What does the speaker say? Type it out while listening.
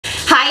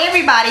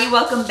everybody,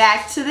 welcome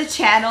back to the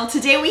channel.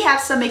 Today we have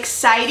some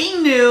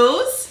exciting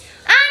news.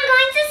 I'm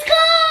going to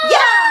school!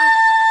 Yeah!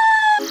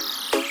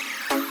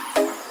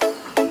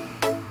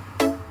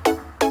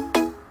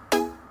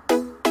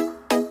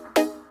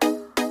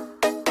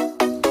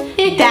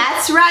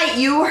 That's right,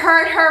 you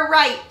heard her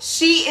right.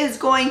 She is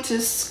going to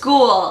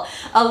school.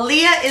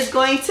 Aaliyah is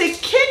going to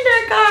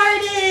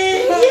kindergarten.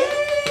 Yay!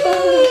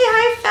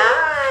 High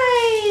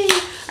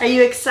five! Are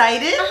you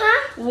excited?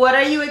 What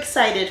are you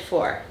excited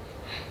for?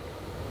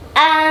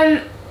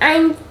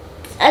 I'm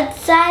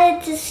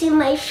excited to see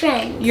my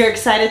friends. You're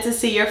excited to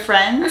see your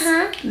friends?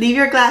 Leave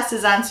your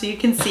glasses on so you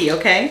can see,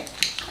 okay?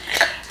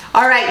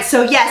 Alright,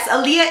 so yes,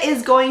 Aaliyah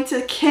is going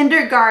to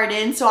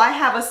kindergarten. So I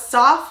have a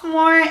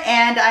sophomore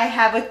and I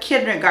have a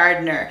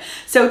kindergartner.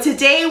 So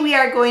today we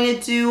are going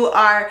to do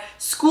our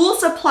school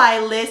supply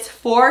list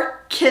for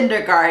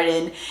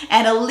kindergarten.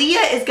 And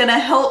Aaliyah is going to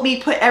help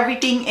me put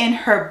everything in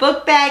her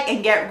book bag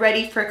and get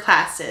ready for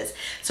classes.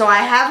 So I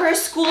have her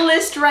school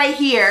list right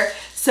here.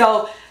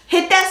 So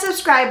hit that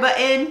subscribe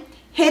button,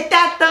 hit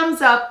that thumbs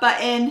up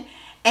button,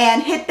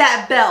 and hit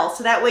that bell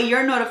so that way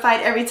you're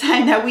notified every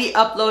time that we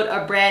upload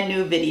a brand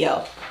new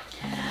video.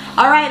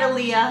 All right,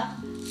 Aaliyah,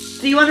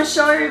 do you want to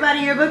show everybody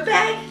your book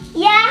bag?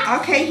 Yeah.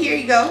 Okay, here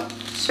you go.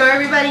 Show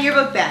everybody your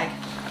book bag.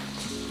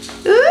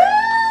 Ooh!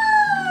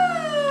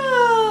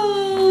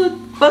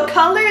 What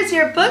color is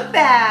your book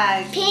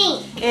bag?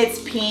 Pink. It's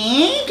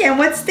pink. And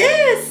what's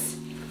this?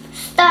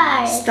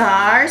 Stars.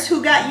 Stars.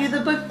 Who got you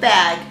the book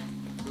bag?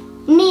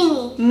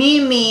 Mimi.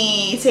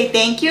 Mimi. Say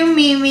thank you,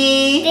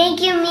 Mimi.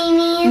 Thank you,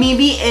 Mimi.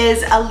 Mimi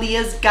is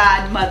Aaliyah's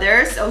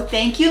godmother. So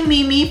thank you,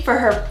 Mimi, for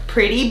her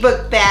pretty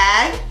book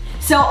bag.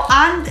 So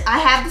I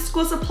have the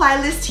school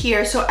supply list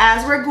here. So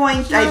as we're going,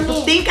 I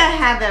think I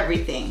have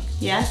everything.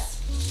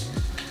 Yes?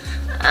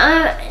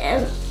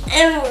 And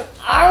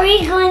are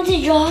we going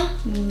to draw?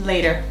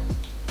 Later.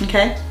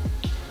 Okay?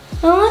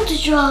 I want to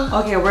draw.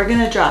 Okay, we're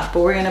gonna draw,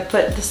 but we're gonna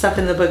put the stuff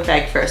in the book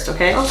bag first,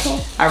 okay?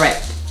 Okay. All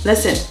right,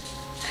 listen.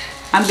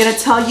 I'm gonna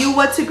tell you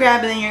what to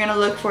grab and then you're gonna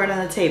look for it on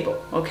the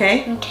table,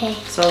 okay? Okay.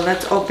 So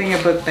let's open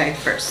your book bag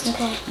first.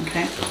 Okay.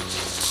 Okay.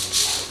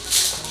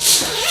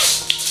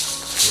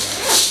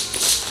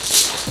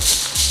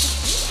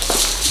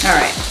 All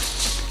right.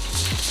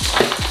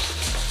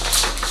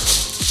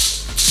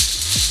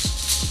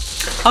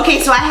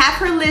 Okay, so I have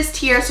her list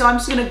here, so I'm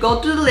just gonna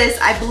go through the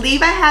list. I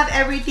believe I have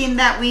everything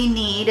that we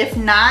need. If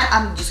not,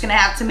 I'm just gonna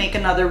have to make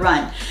another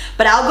run.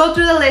 But I'll go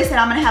through the list and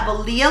I'm gonna have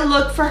Aaliyah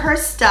look for her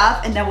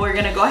stuff and then we're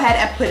gonna go ahead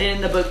and put it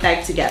in the book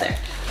bag together.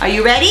 Are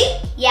you ready?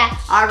 Yeah.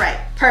 All right,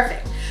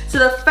 perfect. So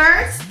the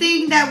first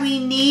thing that we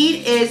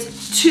need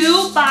is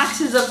 2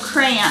 boxes of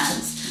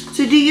crayons.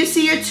 So do you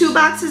see your 2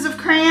 boxes of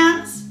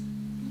crayons?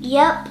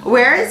 Yep.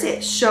 Where is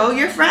it? Show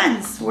your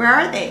friends. Where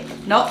are they?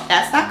 Nope,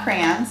 that's not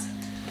crayons.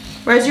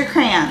 Where's your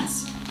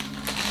crayons?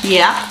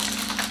 Yeah,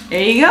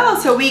 there you go.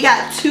 So we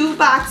got 2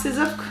 boxes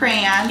of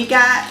crayons. We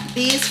got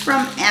these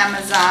from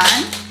Amazon.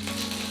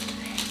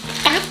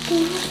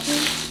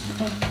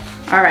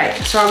 All right,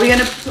 so we're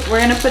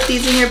gonna put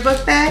these in your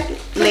book bag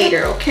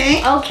later,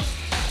 okay? Okay.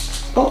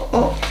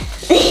 Oh.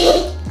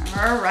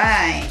 All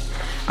right.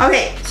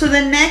 Okay, so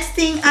the next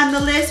thing on the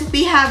list,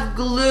 we have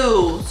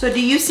glue. So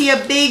do you see a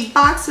big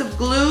box of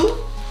glue?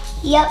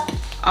 Yep.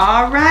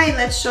 All right,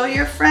 let's show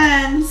your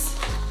friends.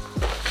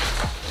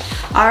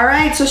 All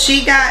right, so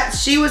she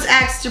was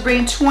asked to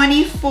bring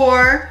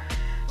 24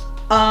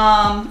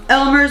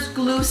 Elmer's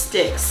glue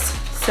sticks.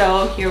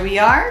 So here we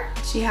are.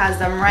 She has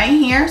them right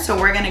here. So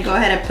we're gonna go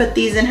ahead and put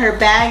these in her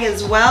bag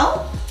as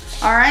well.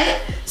 All right,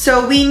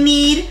 so we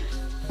need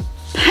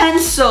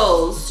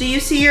pencils. Do you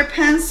see your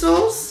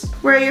pencils?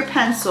 Where are your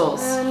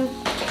pencils?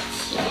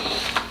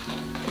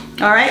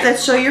 All right,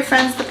 let's show your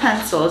friends the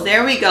pencils.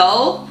 There we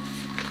go.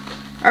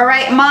 All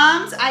right,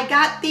 moms, I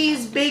got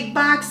these big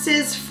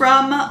boxes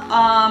from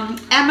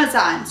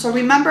Amazon. So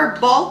remember,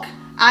 bulk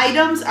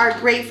items are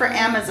great for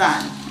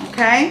Amazon,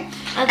 okay?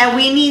 And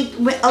we need,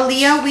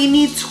 Aaliyah, we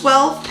need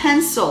 12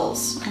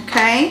 pencils,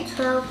 okay?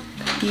 12.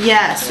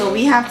 Yeah, so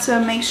we have to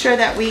make sure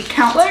that we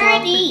count 12. What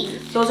are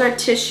these? Those are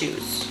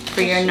tissues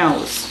for your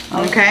nose,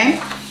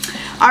 okay?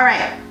 All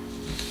right.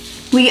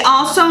 We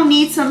also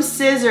need some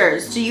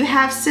scissors. Do you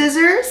have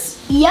scissors?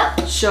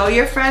 Yep. Show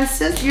your friends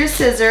your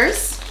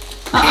scissors.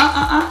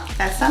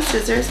 That's not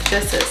scissors.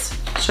 This is.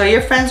 Show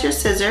your friends your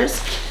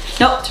scissors.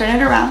 Nope, turn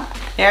it around.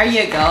 There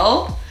you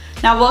go.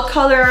 Now what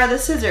color are the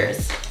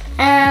scissors?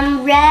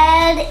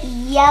 Red,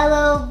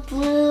 yellow,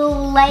 blue,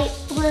 light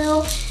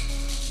blue,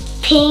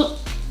 pink,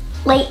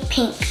 light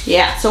pink.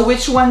 Yeah, so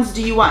which ones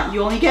do you want?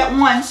 You only get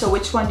one, so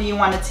which one do you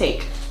want to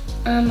take?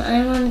 I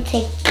want to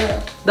take blue.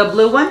 The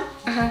blue one?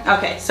 Uh-huh.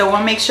 Okay, so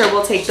we'll make sure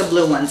we'll take the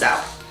blue ones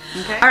out.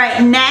 Okay. All right,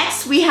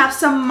 next we have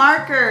some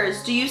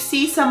markers. Do you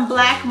see some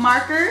black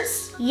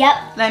markers?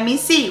 Yep. Let me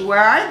see, where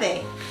are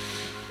they?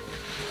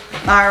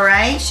 All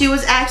right, she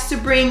was asked to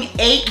bring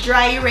 8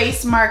 dry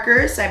erase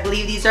markers. I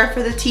believe these are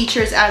for the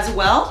teachers as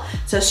well.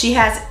 So she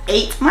has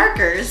 8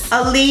 markers.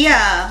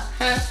 Aaliyah,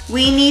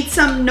 we need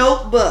some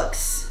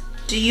notebooks.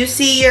 Do you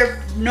see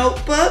your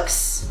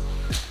notebooks?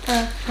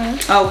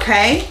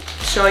 Okay,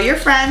 show your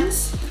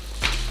friends.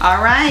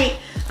 All right,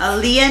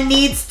 Aaliyah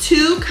needs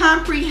 2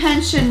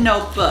 comprehension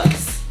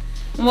notebooks.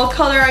 What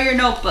color are your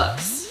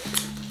notebooks?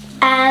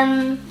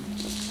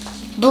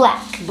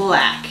 Black.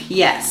 Black,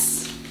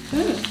 yes.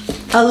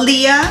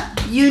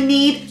 Aaliyah, you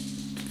need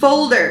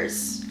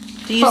folders.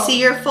 Do you see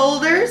your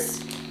folders?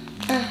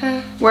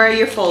 Where are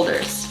your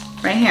folders?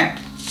 Right here.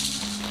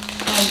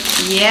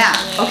 Yeah.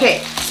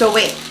 Okay. So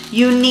wait.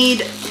 You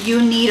need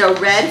a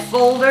red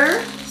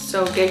folder.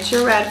 So get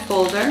your red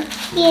folder.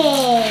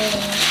 Yay.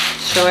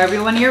 Show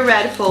everyone your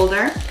red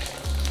folder.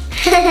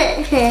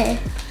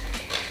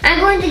 I'm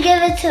going to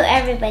give it to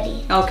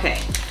everybody. Okay.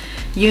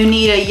 You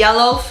need a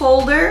yellow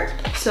folder.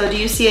 So do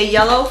you see a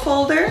yellow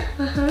folder?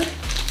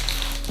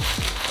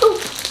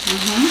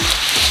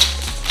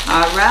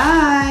 All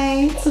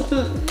right.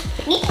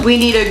 We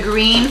need a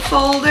green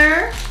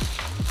folder.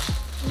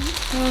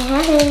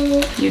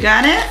 You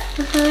got it?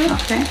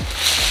 Okay.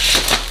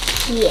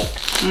 Yeah.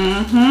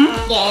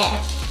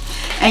 Yeah.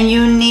 And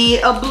you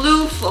need a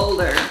blue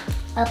folder.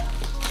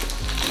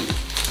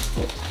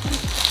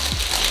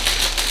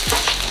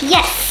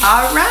 Yes.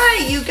 All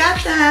right, you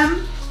got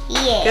them.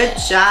 Yeah. Good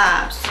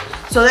job.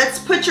 So let's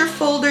put your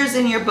folders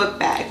in your book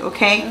bag,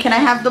 okay? Can I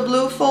have the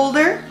blue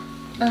folder?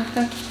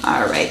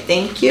 All right,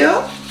 thank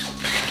you.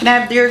 Can I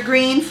have your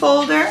green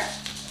folder?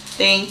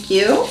 Thank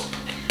you.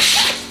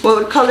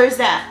 What color is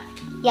that?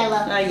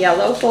 Yellow. A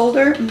yellow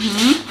folder.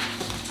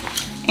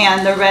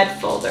 And the red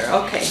folder.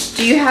 Okay.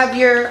 Do you have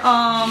your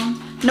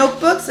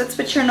notebooks? Let's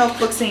put your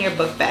notebooks in your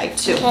book bag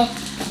too. Okay.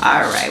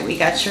 All right, we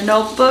got your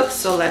notebooks,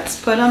 so let's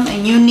put them.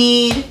 And you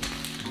need...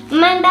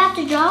 Am I about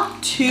to draw?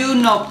 2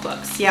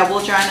 notebooks. Yeah,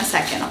 we'll draw in a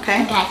second,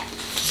 okay? Okay.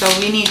 So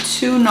we need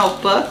 2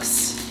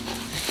 notebooks.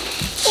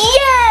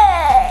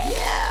 Yeah!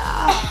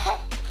 Yeah.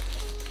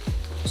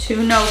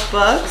 2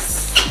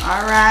 notebooks.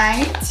 All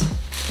right.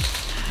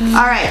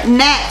 All right,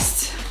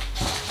 next.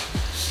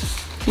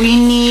 We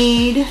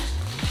need,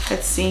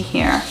 let's see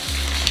here.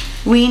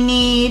 We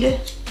need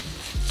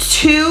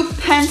 2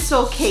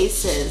 pencil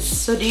cases.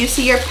 So do you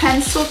see your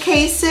pencil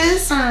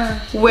cases?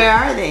 Where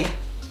are they?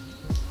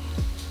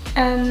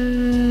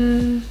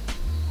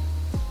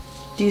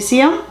 Do you see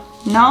them?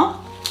 No?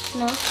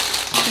 No.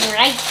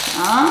 Right.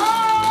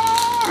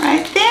 Oh,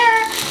 right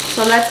there.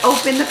 So let's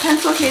open the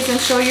pencil case and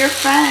show your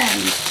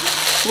friends.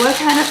 What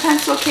kind of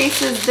pencil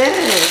case is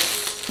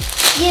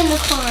this?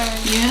 Unicorn.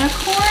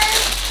 Unicorn?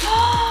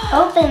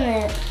 Open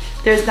it.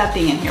 There's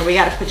nothing in here. We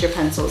gotta put your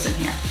pencils in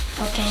here.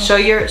 Okay. Show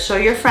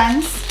your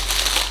friends.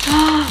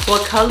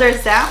 What color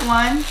is that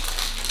one?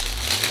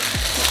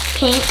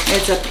 Pink.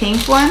 It's a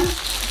pink one.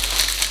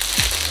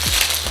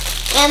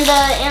 And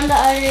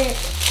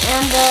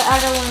the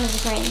other one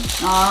is green.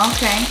 Oh,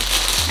 okay.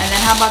 And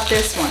then how about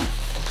this one?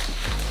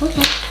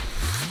 Okay.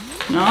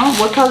 No,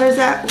 what color is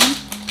that one?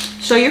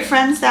 Show your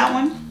friends that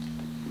one.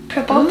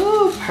 Purple.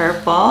 Ooh,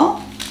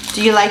 purple.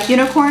 Do you like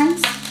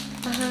unicorns?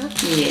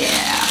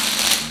 Yeah.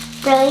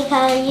 Really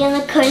color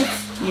unicorns.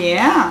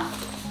 Yeah.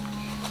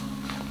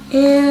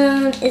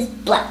 And it's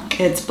black.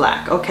 It's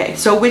black. Okay.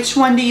 So which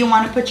one do you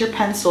want to put your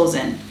pencils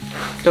in?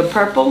 The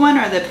purple one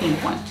or the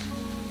pink one?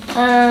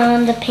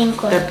 The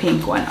pink one. The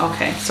pink one.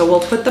 Okay. So we'll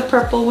put the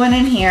purple one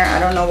in here. I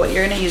don't know what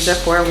you're going to use it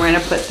for. We're going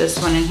to put this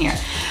one in here.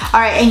 All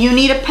right. And you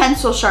need a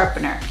pencil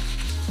sharpener.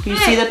 You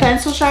see the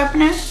pencil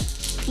sharpener?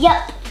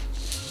 Yep.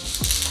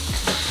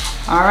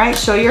 All right.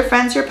 Show your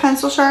friends your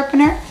pencil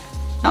sharpener.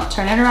 No,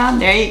 turn it around.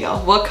 There you go.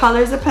 What color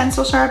is the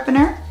pencil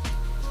sharpener?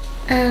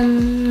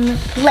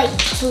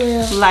 Light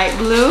blue. Light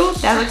blue?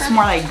 That looks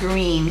more like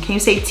green. Can you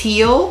say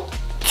teal?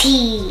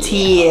 Teal.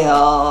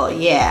 Teal,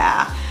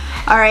 yeah.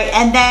 All right,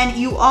 and then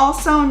you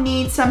also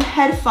need some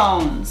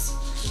headphones.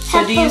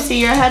 So do you see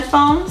your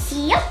headphones?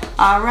 Yep.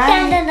 All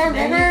right, Dun, dun, dun,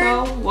 there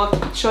dun, you go.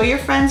 Well, show your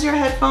friends your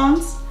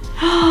headphones.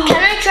 Can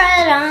I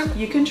try it on?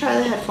 You can try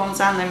the headphones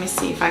on. Let me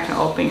see if I can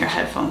open your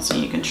headphones so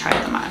you can try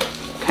them on,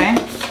 okay?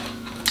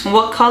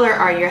 What color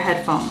are your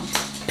headphones?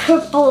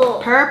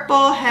 Purple.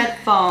 Purple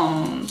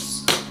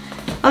headphones.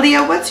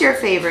 Aaliyah, what's your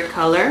favorite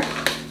color?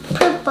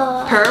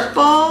 Purple.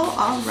 Purple,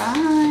 all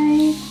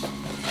right.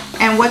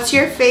 And what's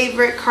your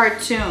favorite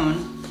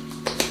cartoon?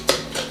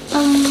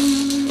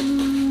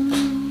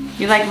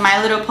 You like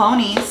My Little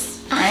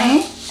Ponies,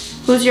 right?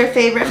 Who's your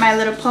favorite My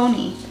Little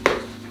Pony?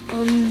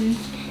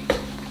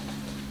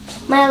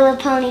 My Little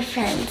Pony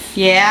friends.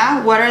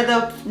 Yeah, what are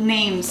the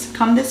names?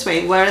 Come this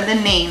way. What are the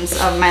names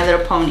of My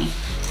Little Pony?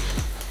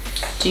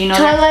 Do you know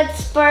that? Twilight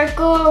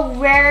Sparkle,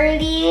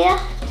 Rarity,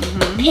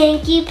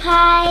 Pinkie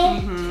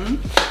Pie,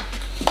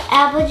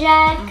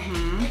 Applejack,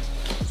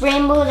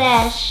 Rainbow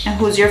Dash. And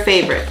who's your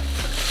favorite?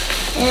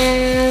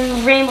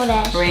 And Rainbow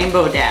Dash.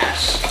 Rainbow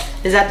Dash.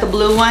 Is that the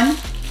blue one?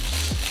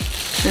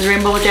 Is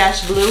Rainbow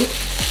Dash blue?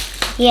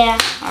 Yeah.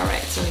 All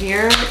right, so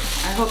here,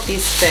 I hope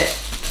these fit.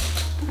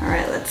 All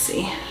right, let's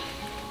see.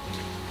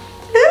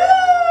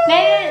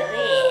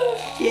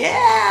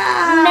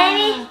 Yeah.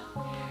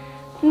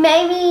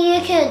 Maybe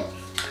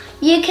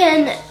you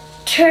can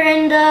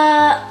turn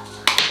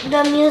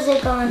the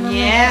music on.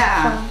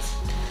 Yeah.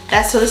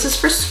 So this is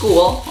for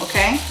school,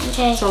 okay?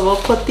 Okay. So we'll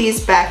put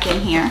these back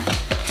in here.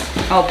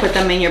 I'll put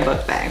them in your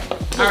book bag.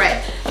 All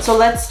right, so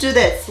let's do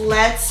this.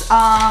 Let's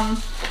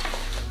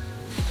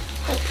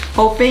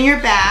open your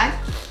bag,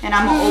 and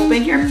I'm gonna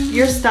open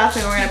your stuff,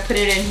 and we're gonna put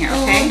it in here,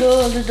 okay?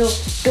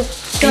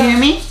 Can you hear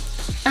me?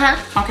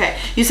 Okay.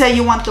 You said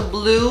you want the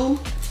blue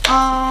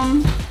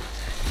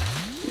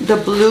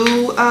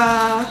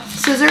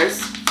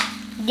scissors?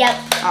 Yep.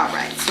 All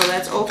right, so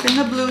let's open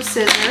the blue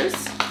scissors.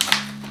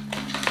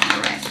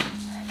 All right.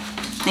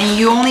 And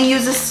you only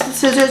use the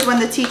scissors when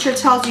the teacher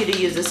tells you to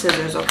use the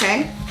scissors,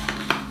 okay?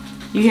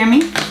 You hear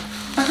me?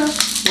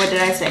 What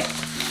did I say?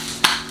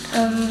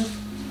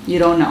 You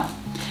don't know.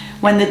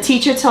 When the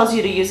teacher tells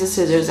you to use the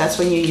scissors, that's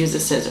when you use the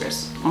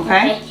scissors,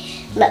 okay?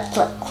 Look.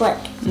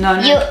 No.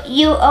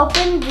 You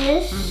open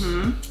this,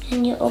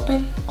 and you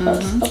open,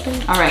 close,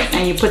 open. All right,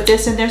 and you put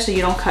this in there so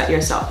you don't cut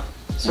yourself.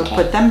 So Okay.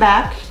 put them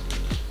back.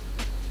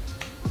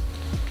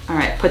 All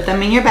right, put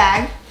them in your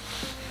bag.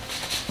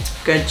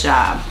 Good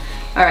job.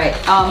 All right,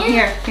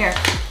 here.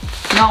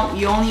 No,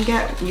 you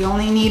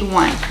only need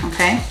one,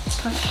 okay?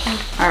 Okay.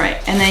 All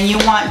right, and then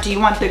do you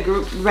want the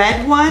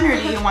red one or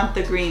do you want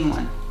the green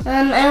one?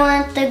 I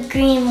want the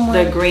green one.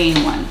 The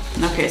green one.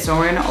 Okay, so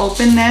we're gonna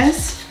open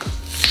this.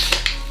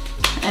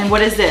 And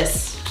what is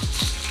this?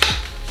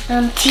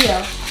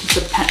 Teal. It's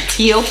a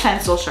teal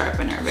pencil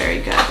sharpener. Very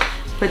good.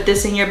 Put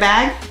this in your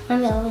bag.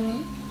 I'm gonna open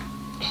it.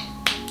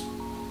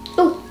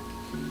 Ooh.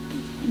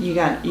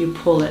 You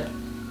pull it.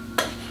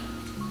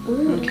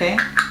 Ooh. Okay.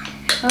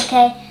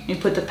 Okay. You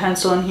put the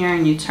pencil in here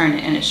and you turn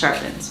it and it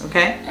sharpens.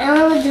 Okay. I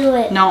want to do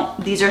it. No,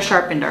 these are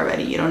sharpened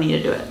already. You don't need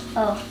to do it.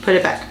 Oh. Put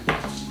it back.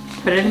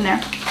 Put it in there.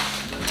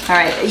 All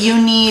right. You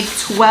need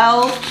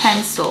 12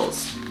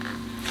 pencils.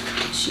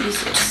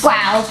 Jesus.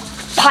 Wow.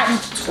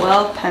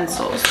 12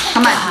 pencils.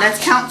 Come on, let's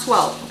count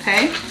 12,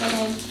 okay?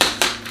 Okay.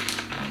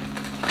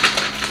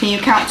 Can you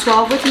count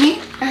 12 with me?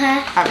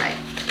 Uh-huh. All right.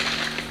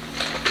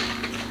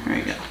 Here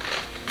we go.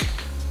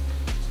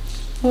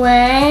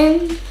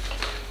 1,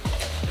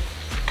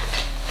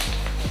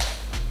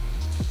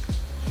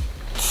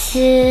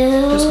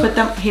 2. Just put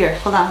them here.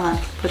 Hold on.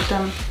 Put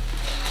them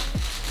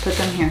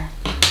here.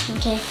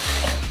 Okay.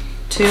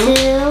 2.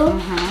 2.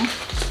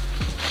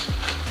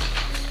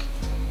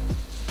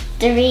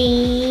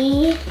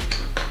 3,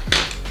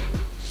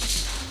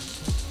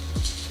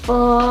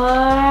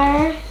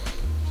 4,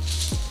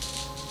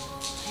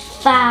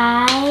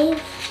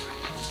 5,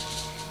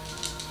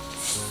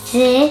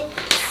 6,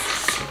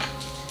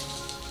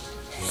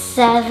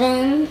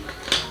 7,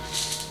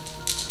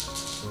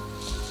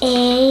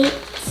 8,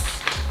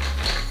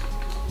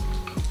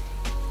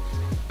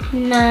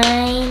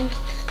 9,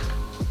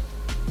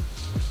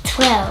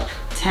 12,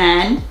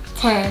 10.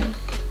 10,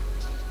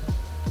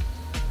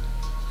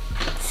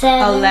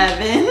 7,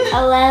 11.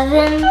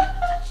 11,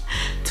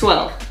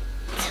 12.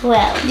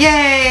 12. Yay!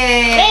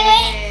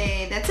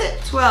 Wait. That's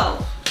it.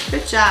 12.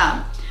 Good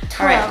job.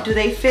 12. All right. Do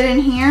they fit in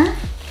here?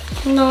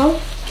 No.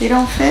 They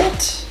don't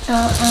fit?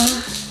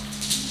 Uh-uh.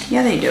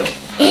 Yeah, they do.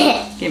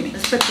 Give me.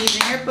 Let's put these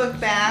in your book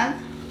bag.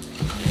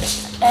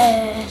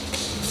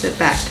 Sit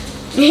back.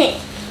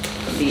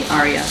 The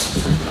Aria.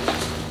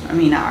 I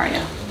mean, not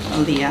Aria.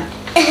 Aaliyah.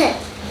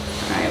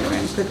 Alright, we're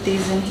going to put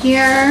these in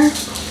here.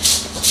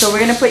 So we're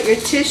going to put your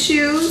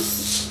tissues.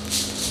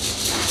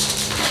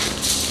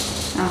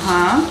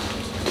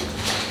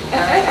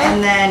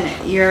 And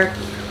then your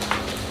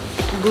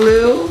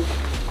glue.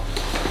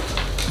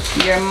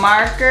 Your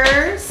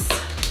markers.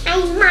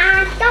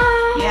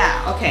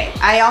 Yeah, okay.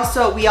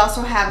 We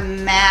also have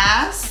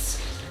masks.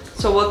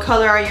 So what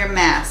color are your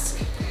masks?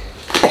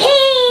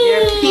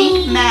 Your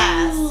pink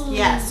mask.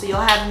 Yes, so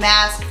you'll have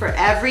masks for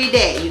every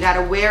day. You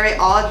gotta wear it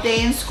all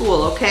day in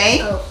school,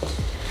 okay? Oh.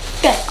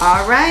 Good.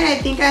 All right, I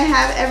think I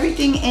have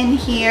everything in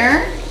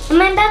here.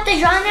 Am I about to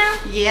draw now?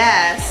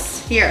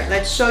 Yes. Here,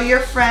 let's show your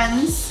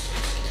friends.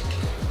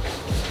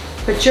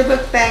 Put your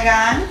book bag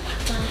on.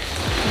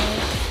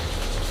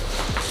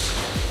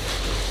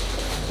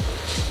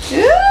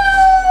 Ooh!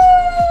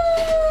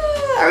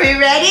 Are we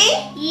ready?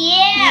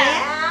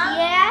 Yeah.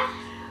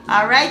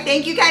 All right,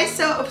 thank you guys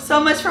so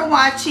much for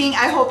watching.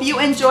 I hope you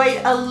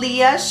enjoyed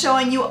Aaliyah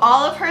showing you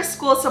all of her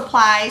school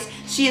supplies.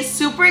 She is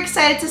super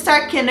excited to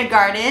start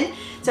kindergarten.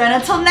 So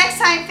until next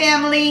time,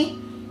 family,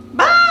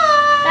 bye!